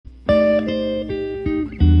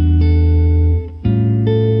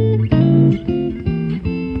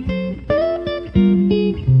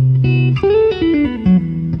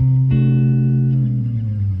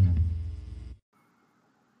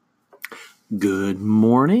Good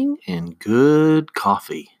morning and good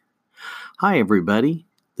coffee. Hi, everybody.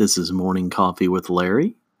 This is Morning Coffee with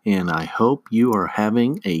Larry, and I hope you are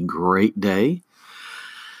having a great day.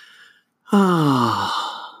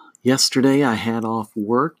 Yesterday, I had off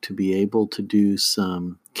work to be able to do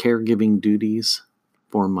some caregiving duties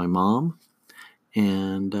for my mom,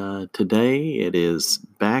 and today it is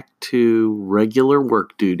back to regular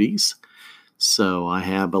work duties. So I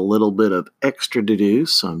have a little bit of extra to do,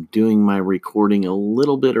 so I'm doing my recording a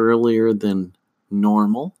little bit earlier than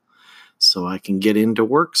normal so I can get into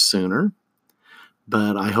work sooner.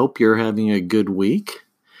 But I hope you're having a good week.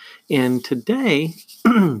 And today,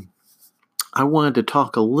 I wanted to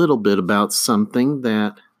talk a little bit about something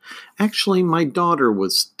that actually my daughter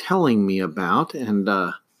was telling me about, and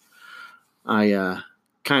I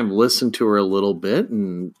kind of listened to her a little bit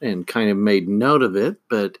and kind of made note of it,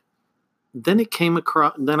 but then I came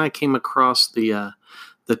across the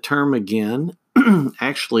term again,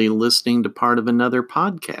 actually listening to part of another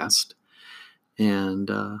podcast, and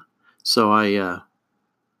so I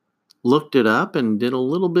looked it up and did a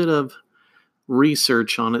little bit of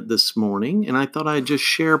research on it this morning, and I thought I'd just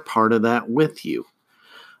share part of that with you.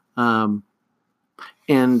 And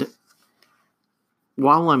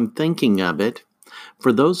while I'm thinking of it,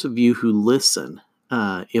 for those of you who listen,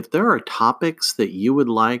 if there are topics that you would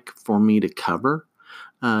like for me to cover,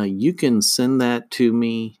 you can send that to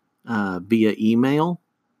me via email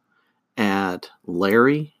at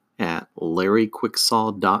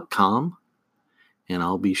larry@larryquicksaw.com, and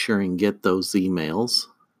I'll be sure and get those emails,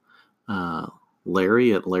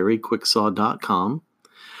 larry@larryquicksaw.com.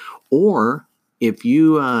 Or if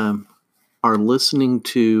you are listening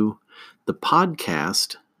to the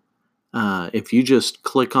podcast, if you just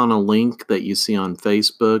click on a link that you see on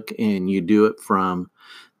Facebook and you do it from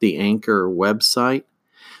the Anchor website,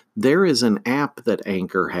 there is an app that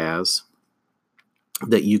Anchor has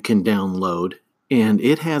that you can download, and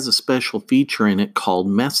it has a special feature in it called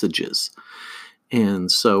Messages.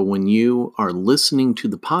 And so when you are listening to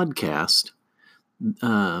the podcast,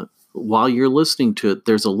 while you're listening to it,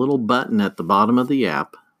 there's a little button at the bottom of the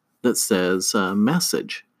app that says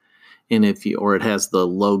Message. And it has the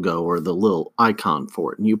logo or the little icon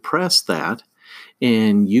for it. And you press that,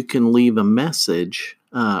 and you can leave a message,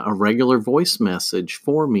 a regular voice message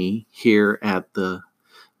for me here at the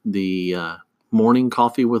Morning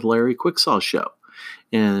Coffee with Larry Quicksaw show.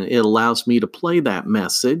 And it allows me to play that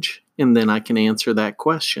message, and then I can answer that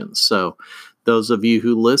question. So those of you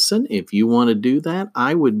who listen, if you want to do that,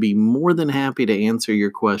 I would be more than happy to answer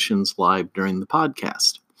your questions live during the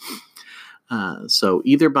podcast. So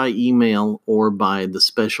either by email or by the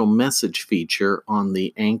special message feature on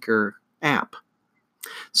the Anchor app.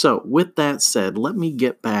 So with that said, let me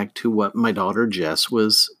get back to what my daughter Jess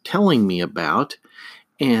was telling me about.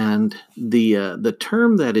 And the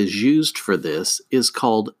term that is used for this is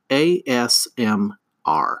called ASMR.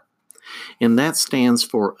 And that stands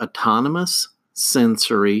for Autonomous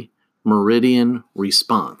Sensory Meridian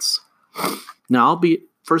Response. Now, I'll be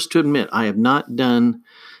first to admit, I have not done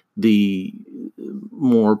the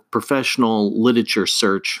more professional literature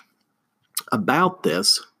search about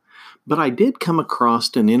this, but I did come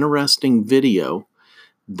across an interesting video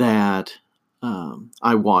that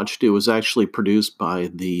I watched. It was actually produced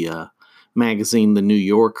by the magazine The New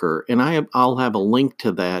Yorker, and I'll have a link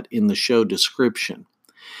to that in the show description.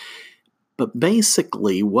 But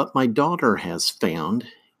basically, what my daughter has found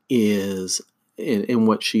is, and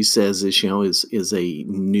what she says is, is a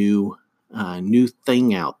new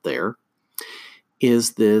thing out there,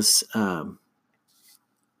 is this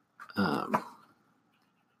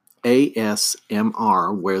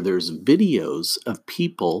ASMR, where there's videos of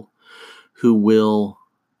people who will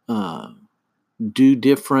do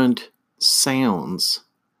different sounds,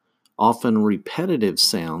 often repetitive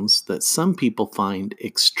sounds, that some people find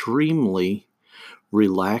extremely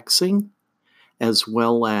relaxing, as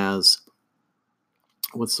well as,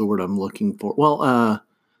 what's the word I'm looking for? Well,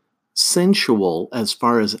 sensual, as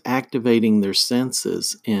far as activating their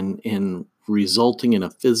senses and resulting in a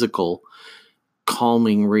physical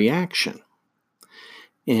calming reaction.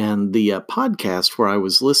 And the podcast where I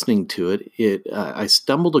was listening to it, I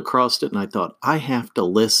stumbled across it and I thought, I have to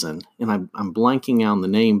listen. And I'm blanking on the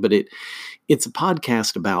name, but it's a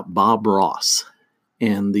podcast about Bob Ross.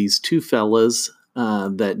 And these two fellas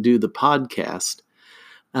that do the podcast,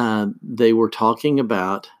 they were talking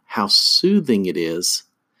about how soothing it is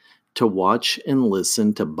to watch and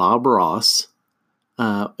listen to Bob Ross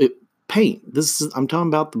paint. I'm talking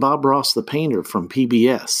about the Bob Ross, the painter from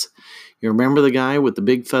PBS. You remember the guy with the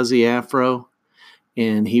big fuzzy afro?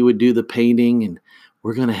 And he would do the painting, and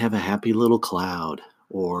we're going to have a happy little cloud.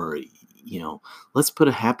 or, you know, let's put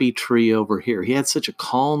a happy tree over here. He had such a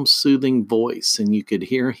calm, soothing voice, and you could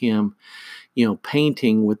hear him,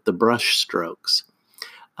 painting with the brush strokes.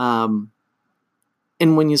 Um,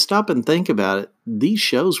 and when you stop and think about it, these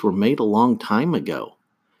shows were made a long time ago,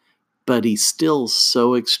 but he's still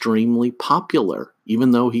so extremely popular,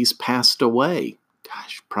 even though he's passed away.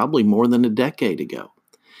 Gosh, probably more than a decade ago.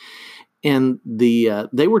 And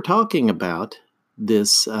they were talking about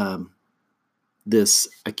this. I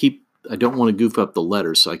don't want to goof up the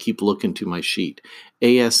letters, so I keep looking to my sheet.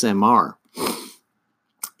 ASMR,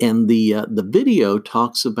 and the video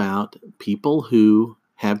talks about people who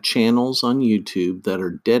have channels on YouTube that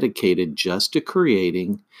are dedicated just to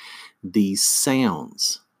creating these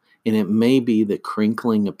sounds, and it may be the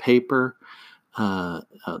crinkling of paper, the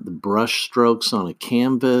brush strokes on a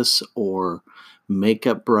canvas, or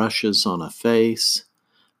makeup brushes on a face.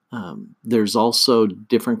 There's also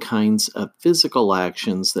different kinds of physical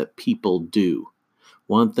actions that people do.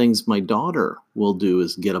 One of the things my daughter will do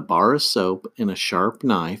is get a bar of soap and a sharp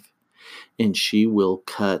knife, and she will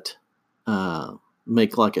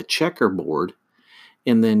make like a checkerboard,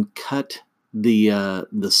 and then cut the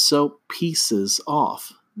soap pieces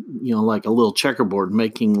off. Like a little checkerboard,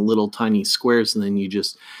 making little tiny squares, and then you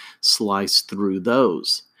just slice through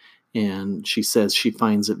those. And she says she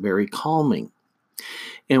finds it very calming.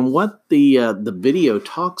 And what the video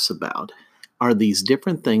talks about are these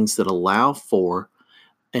different things that allow for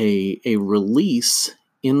a release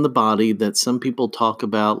in the body that some people talk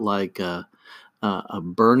about, like a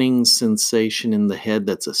burning sensation in the head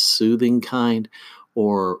that's a soothing kind,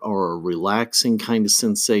 or a relaxing kind of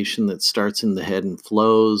sensation that starts in the head and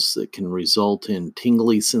flows, that can result in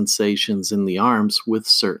tingly sensations in the arms with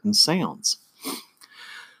certain sounds.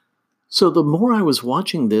 So the more I was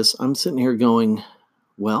watching this, I'm sitting here going,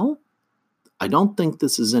 well, I don't think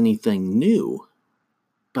this is anything new,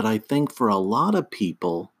 but I think for a lot of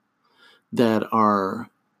people that are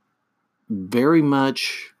very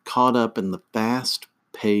much caught up in the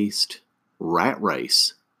fast-paced rat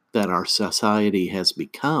race that our society has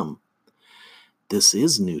become, this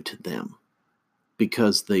is new to them,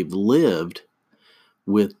 because they've lived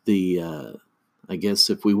with I guess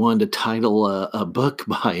if we wanted to title a book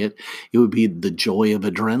by it, it would be The Joy of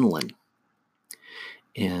Adrenaline.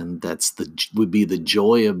 And would be the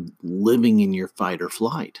joy of living in your fight or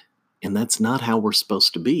flight. And that's not how we're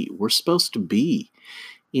supposed to be. We're supposed to be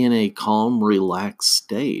in a calm, relaxed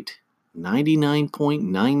state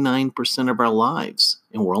 99.99% of our lives.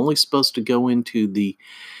 And we're only supposed to go into the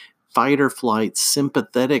fight or flight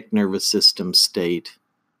sympathetic nervous system state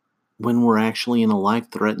when we're actually in a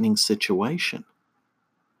life-threatening situation.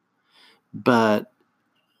 But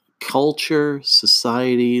culture,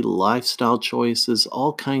 society, lifestyle choices,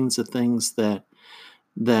 all kinds of things that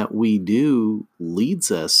we do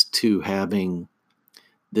leads us to having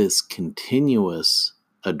this continuous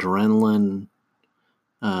adrenaline,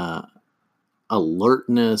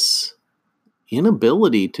 alertness,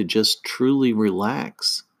 inability to just truly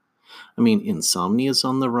relax. I mean, insomnia is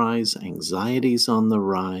on the rise, anxiety is on the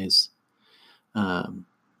rise.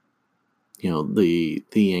 The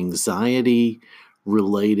anxiety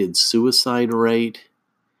related suicide rate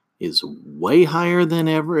is way higher than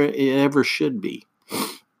it ever should be.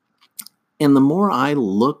 And the more I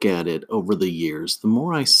look at it over the years, the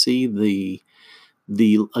more I see the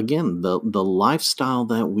lifestyle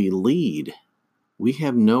that we lead. We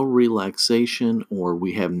have no relaxation, or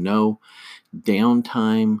we have no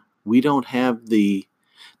downtime. We don't have the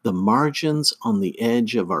margins on the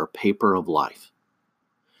edge of our paper of life.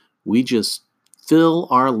 We just fill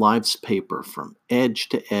our life's paper from edge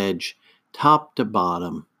to edge, top to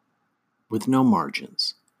bottom, with no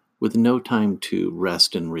margins, with no time to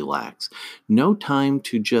rest and relax, no time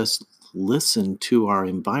to just listen to our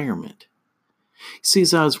environment. See,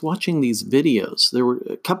 as I was watching these videos, there were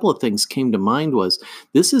a couple of things came to mind. Was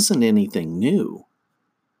this isn't anything new.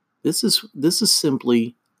 This is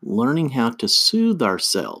simply learning how to soothe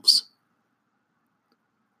ourselves.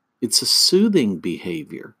 It's a soothing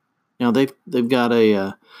behavior. Now they've got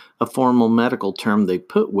a formal medical term they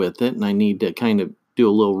put with it, and I need to kind of do a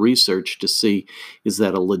little research to see, is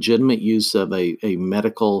that a legitimate use of a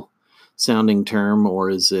medical sounding term, or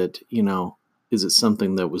is it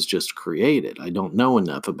something that was just created? I don't know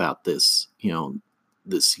enough about this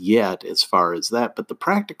yet as far as that, but the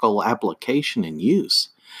practical application and use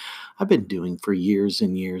I've been doing for years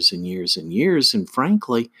and years and years and years. And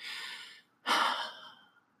frankly,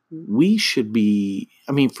 we should be,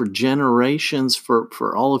 for generations,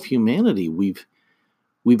 for all of humanity, we've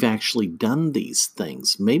actually done these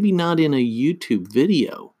things. Maybe not in a YouTube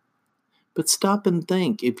video, But stop and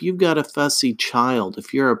think, if you've got a fussy child,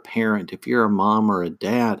 if you're a parent, if you're a mom or a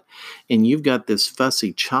dad, and you've got this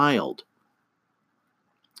fussy child,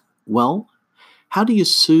 well, how do you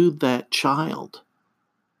soothe that child?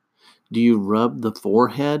 Do you rub the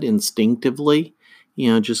forehead instinctively?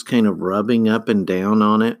 Just kind of rubbing up and down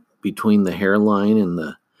on it between the hairline and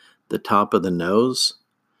the top of the nose?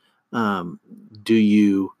 Um, do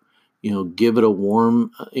you, give it a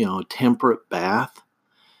warm, temperate bath?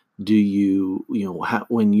 Do you,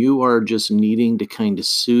 when you are just needing to kind of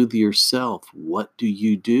soothe yourself, what do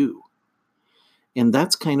you do? And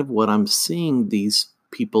that's kind of what I'm seeing these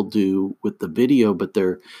people do with the video, but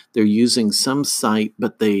they're using some site,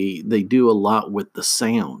 but they do a lot with the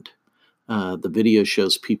sound. The video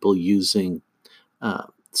shows people using uh,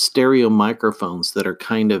 stereo microphones that are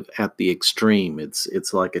kind of at the extreme.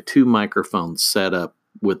 It's like a two microphone setup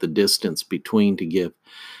with a distance between to give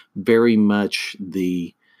very much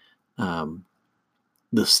um,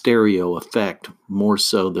 the stereo effect, more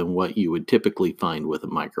so than what you would typically find with a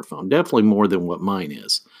microphone. Definitely more than what mine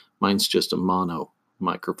is. Mine's just a mono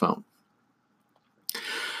microphone.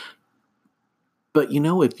 But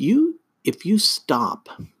if you stop,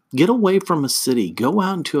 get away from a city, go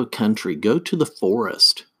out into a country, go to the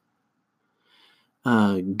forest,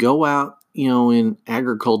 go out, in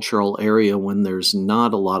agricultural area when there's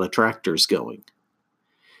not a lot of tractors going,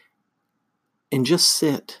 and just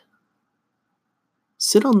sit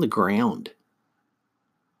on the ground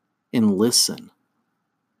and listen.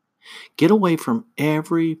 Get away from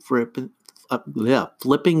every flipping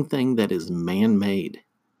thing that is man-made,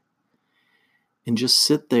 and just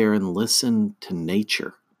sit there and listen to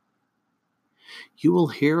nature. You will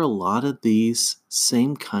hear a lot of these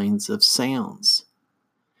same kinds of sounds.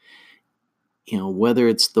 Whether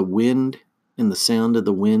it's the wind and the sound of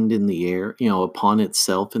the wind in the air, upon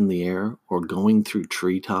itself in the air, or going through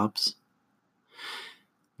treetops.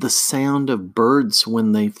 The sound of birds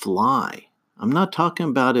when they fly. I'm not talking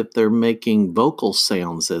about if they're making vocal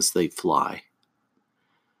sounds as they fly.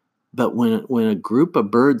 But when a group of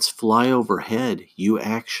birds fly overhead, you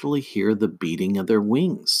actually hear the beating of their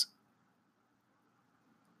wings.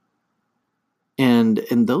 And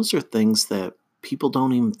those are things that people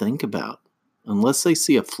don't even think about. Unless they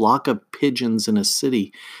see a flock of pigeons in a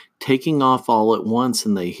city taking off all at once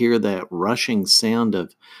and they hear that rushing sound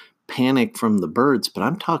of panic from the birds. But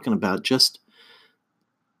I'm talking about just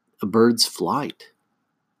a bird's flight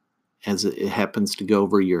as it happens to go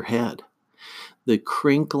over your head. The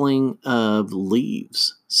crinkling of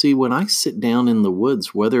leaves. See, when I sit down in the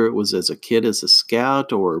woods, whether it was as a kid as a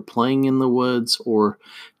scout or playing in the woods or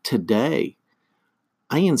today,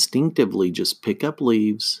 I instinctively just pick up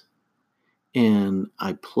leaves and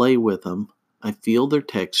I play with them. I feel their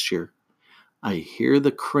texture. I hear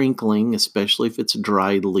the crinkling, especially if it's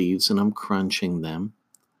dried leaves and I'm crunching them,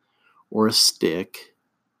 or a stick,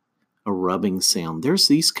 a rubbing sound. There's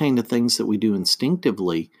these kind of things that we do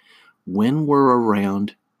instinctively when we're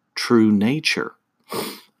around true nature.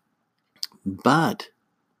 But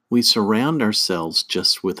we surround ourselves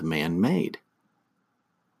just with man-made.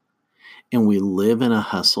 And we live in a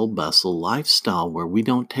hustle-bustle lifestyle where we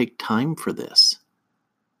don't take time for this.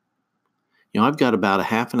 I've got about a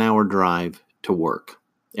half an hour drive to work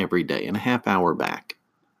every day and a half hour back.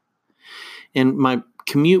 And my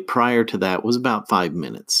commute prior to that was about 5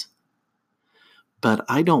 minutes. But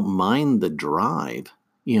I don't mind the drive,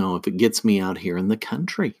 if it gets me out here in the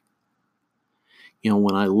country.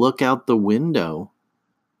 When I look out the window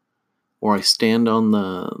or I stand on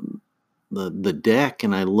the deck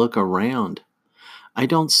and I look around, I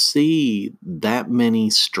don't see that many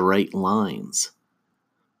straight lines.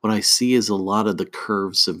 What I see is a lot of the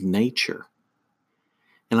curves of nature.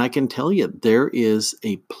 And I can tell you, there is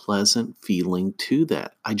a pleasant feeling to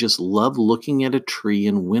that. I just love looking at a tree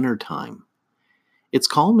in wintertime. It's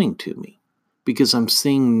calming to me because I'm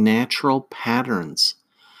seeing natural patterns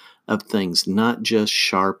of things, not just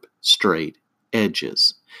sharp, straight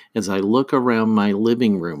edges. As I look around my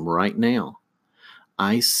living room right now,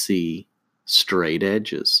 I see straight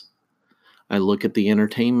edges. I look at the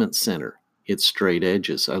entertainment center, it's straight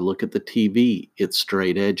edges. I look at the TV, it's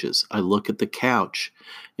straight edges. I look at the couch,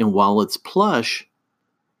 and while it's plush,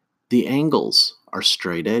 the angles are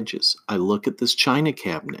straight edges. I look at this china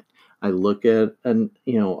cabinet. I look at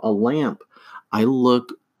a lamp. I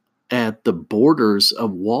look at the borders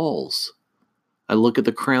of walls. I look at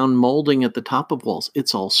the crown molding at the top of walls.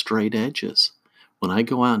 It's all straight edges. When I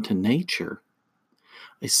go out into nature,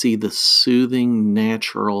 I see the soothing,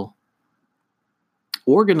 natural,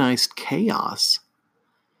 organized chaos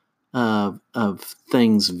of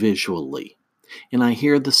things visually. And I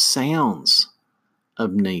hear the sounds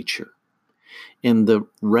of nature. and the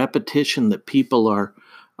repetition that people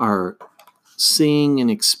are seeing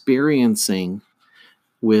and experiencing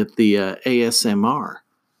with the ASMR.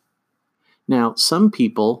 Now, some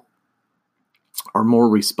people are more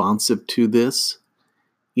responsive to this,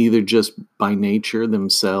 either just by nature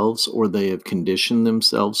themselves or they have conditioned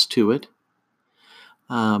themselves to it.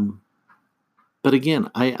 But again,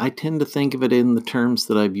 I tend to think of it in the terms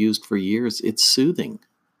that I've used for years. It's soothing.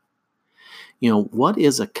 What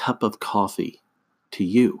is a cup of coffee to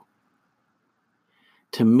you?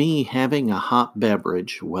 To me, having a hot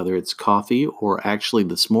beverage, whether it's coffee or actually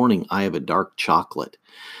this morning, I have a dark chocolate.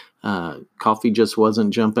 Coffee just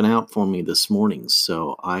wasn't jumping out for me this morning,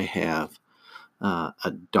 so I have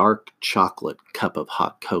a dark chocolate cup of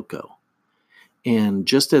hot cocoa. And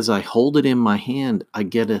just as I hold it in my hand, I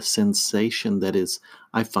get a sensation that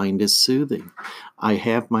I find is soothing. I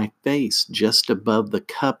have my face just above the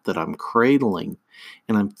cup that I'm cradling,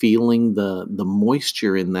 and I'm feeling the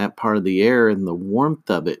moisture in that part of the air and the warmth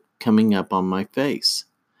of it coming up on my face.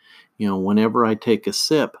 Whenever I take a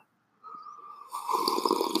sip,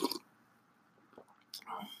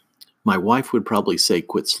 my wife would probably say,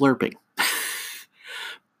 "Quit slurping."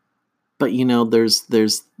 But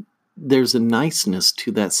there's a niceness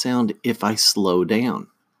to that sound if I slow down.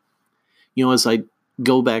 As I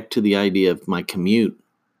go back to the idea of my commute,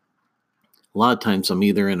 a lot of times I'm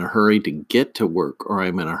either in a hurry to get to work or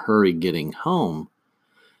I'm in a hurry getting home.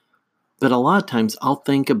 But a lot of times I'll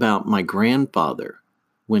think about my grandfather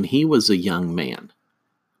when he was a young man,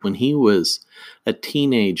 when he was a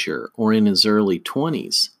teenager or in his early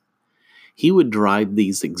 20s. He would drive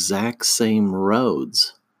these exact same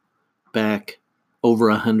roads back over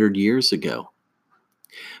 100 years ago.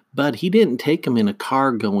 But he didn't take them in a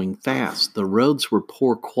car going fast. The roads were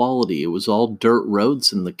poor quality. It was all dirt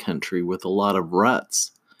roads in the country with a lot of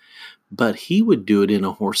ruts. But he would do it in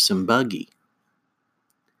a horse and buggy.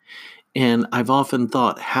 And I've often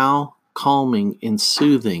thought how calming and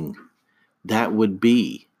soothing that would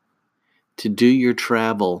be to do your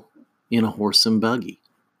travel in a horse and buggy.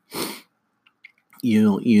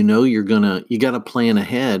 You got to plan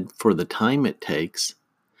ahead for the time it takes,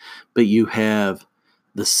 but you have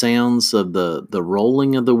the sounds of the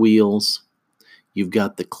rolling of the wheels. You've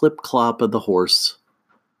got the clip clop of the horse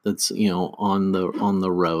that's on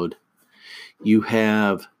the road. You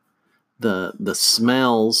have the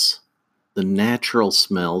smells, the natural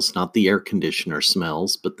smells, not the air conditioner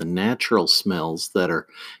smells, but the natural smells that are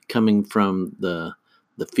coming from the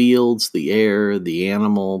fields, the air, the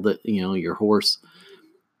animal, that your horse.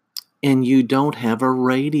 And you don't have a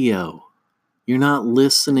radio. You're not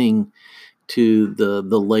listening to the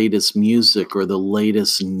latest music or the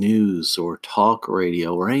latest news or talk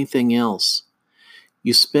radio or anything else.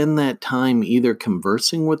 You spend that time either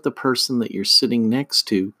conversing with the person that you're sitting next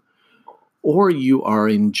to, or you are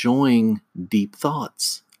enjoying deep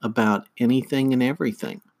thoughts about anything and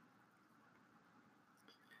everything.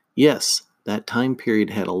 Yes, that time period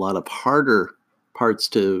had a lot of harder parts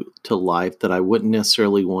to life that I wouldn't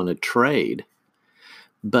necessarily want to trade,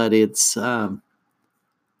 but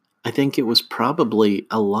I think it was probably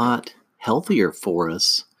a lot healthier for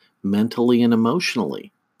us mentally and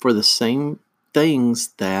emotionally for the same things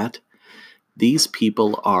that these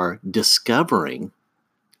people are discovering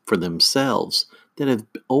for themselves that have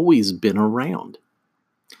always been around.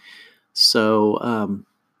 So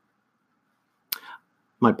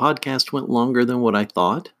my podcast went longer than what I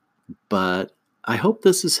thought, but I hope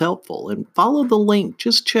this is helpful. And follow the link.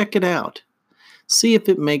 Just check it out. See if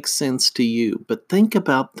it makes sense to you. But think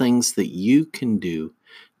about things that you can do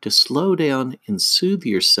to slow down and soothe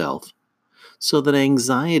yourself so that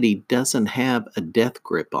anxiety doesn't have a death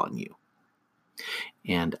grip on you.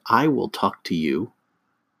 And I will talk to you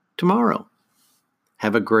tomorrow.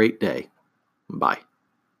 Have a great day. Bye.